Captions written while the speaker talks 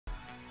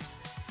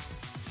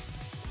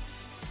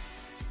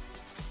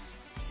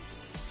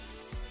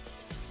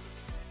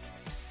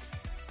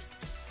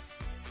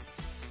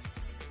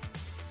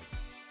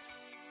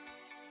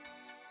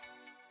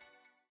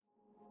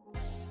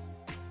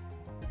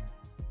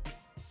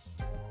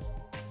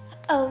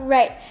Oh,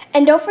 right.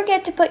 And don't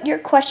forget to put your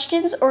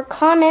questions or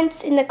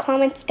comments in the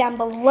comments down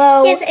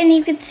below. Yes, and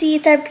you can see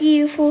it's our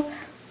beautiful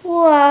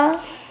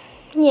wall.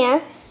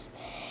 Yes.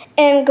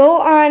 And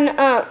go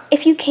on,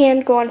 if you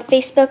can, go on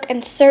Facebook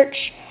and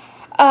search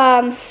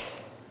My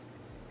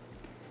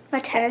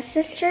Tennis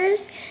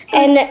Sisters.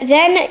 and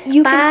then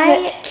you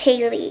can By put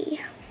Kaylee.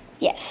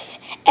 yes.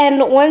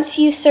 And once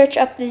you search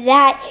up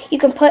that, you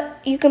can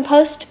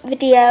post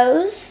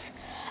videos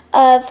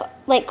of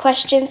like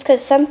questions,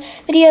 because some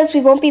videos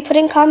we won't be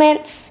putting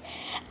comments.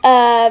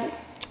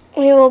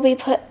 We will be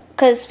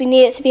because we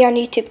need it to be on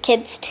YouTube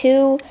Kids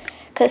too,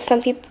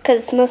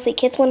 because mostly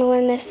kids want to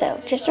learn this.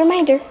 So just a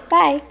reminder.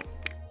 Bye.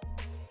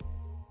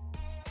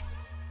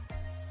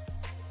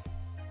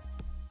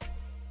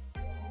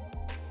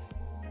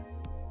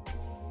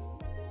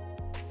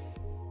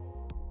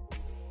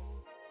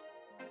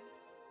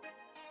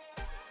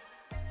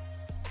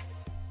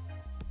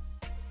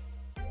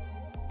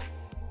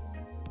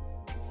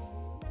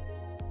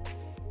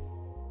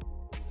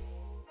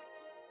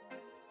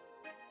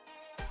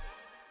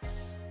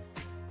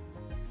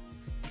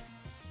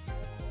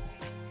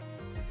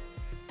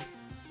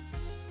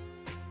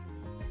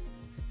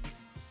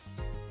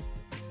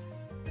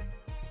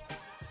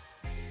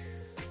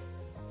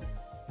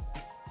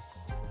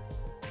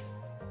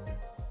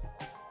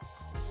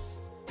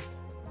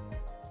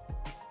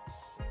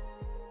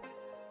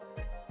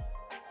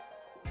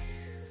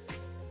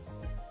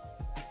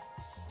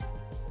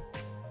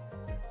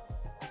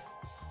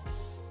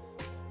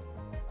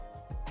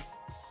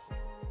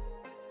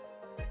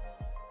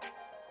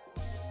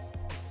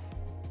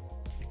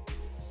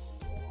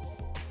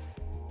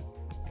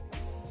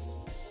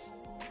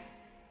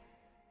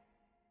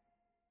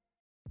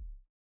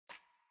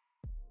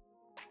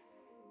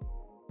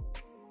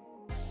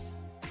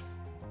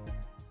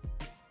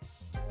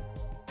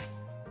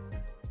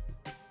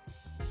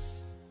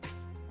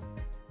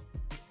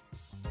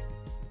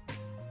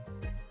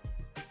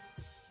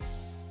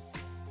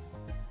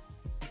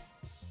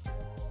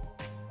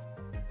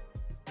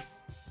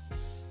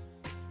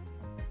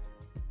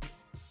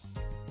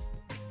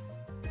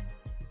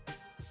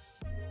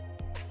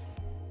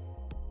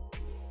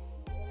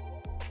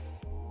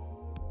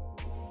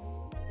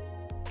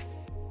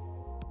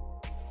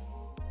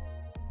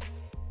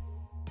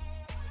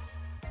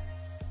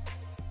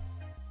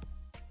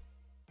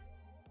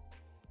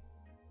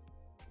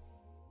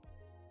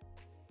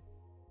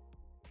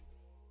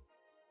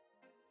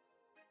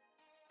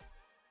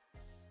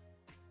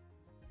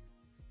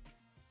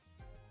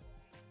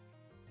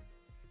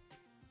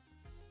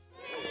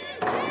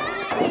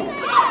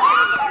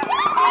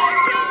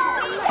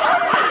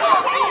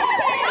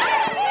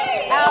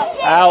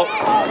 Out.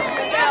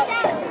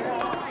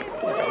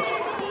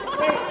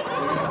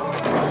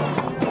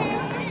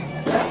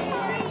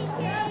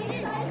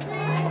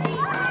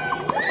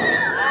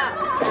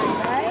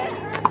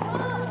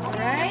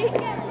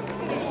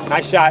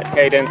 Nice shot,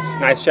 Cadence.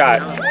 Nice shot.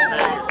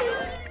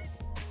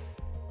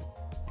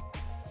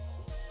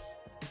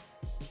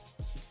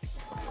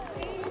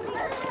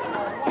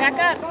 Back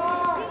up.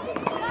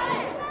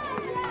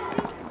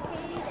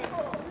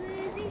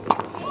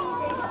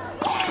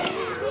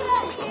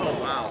 Oh,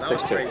 wow. That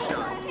was a great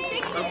shot.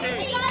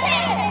 Okay.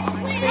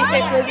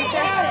 3-6, Lizzie, sir.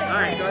 All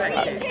right, go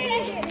ahead.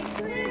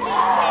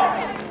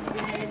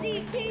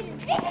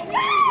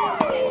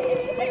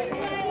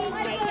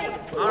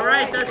 All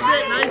right, that's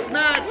it. Nice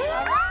match.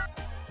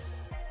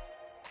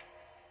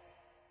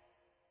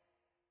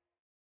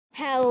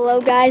 Hello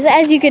guys,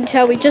 as you can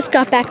tell, we just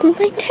got back from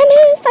playing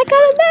tennis. I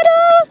got a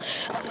medal!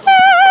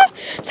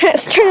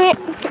 Tennis tournament,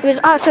 it was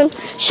awesome.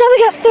 Shelby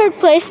got 3rd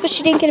place, but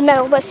she didn't get a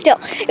medal, but still,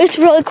 it was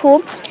really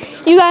cool.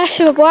 You guys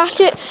should watch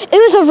it. It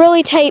was a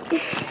really tight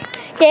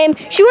game.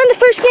 She won the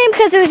first game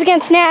because it was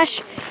against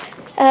Nash.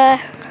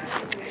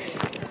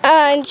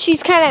 And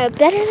she's kind of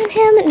better than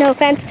him, no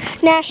offense,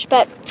 Nash,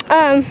 but,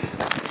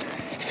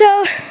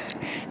 so,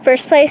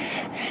 1st place.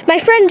 My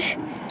friend,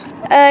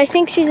 I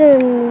think she's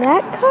in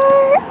that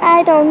car.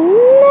 I don't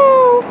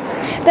know.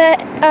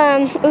 But,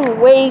 ooh,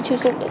 way too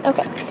soon.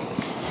 Okay.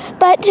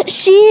 But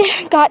she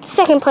got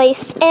 2nd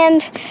place,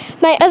 and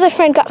my other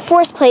friend got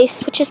 4th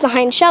place, which is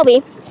behind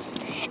Shelby.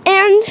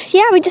 And,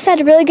 yeah, we just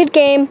had a really good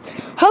game.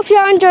 Hope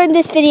y'all enjoyed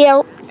this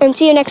video, and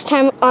see you next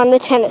time on the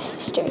Tennis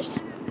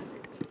Sisters.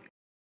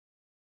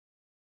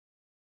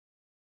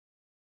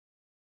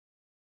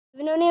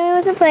 Even though Naomi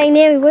wasn't playing,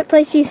 Naomi, what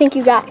place do you think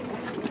you got?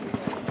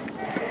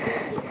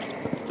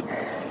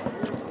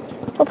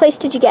 What place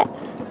did you get?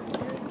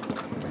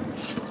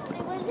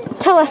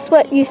 Tell us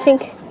what you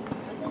think.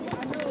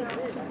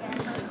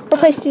 What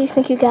place do you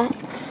think you got?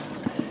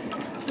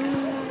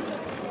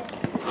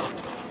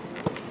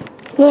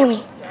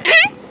 Naomi.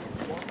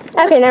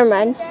 Okay, never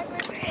mind.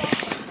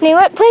 Naomi,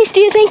 what place do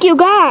you think you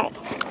got?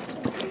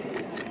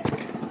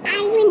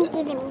 I want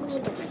to get a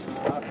medal.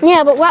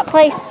 Yeah, but what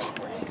place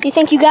do you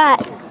think you got?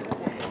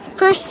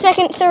 1st,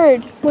 2nd,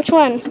 3rd. Which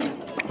one?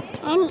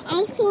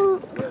 I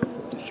think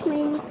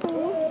swimming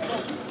pool.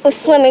 Oh,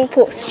 swimming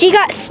pool. She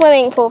got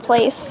swimming pool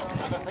place.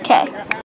 Okay.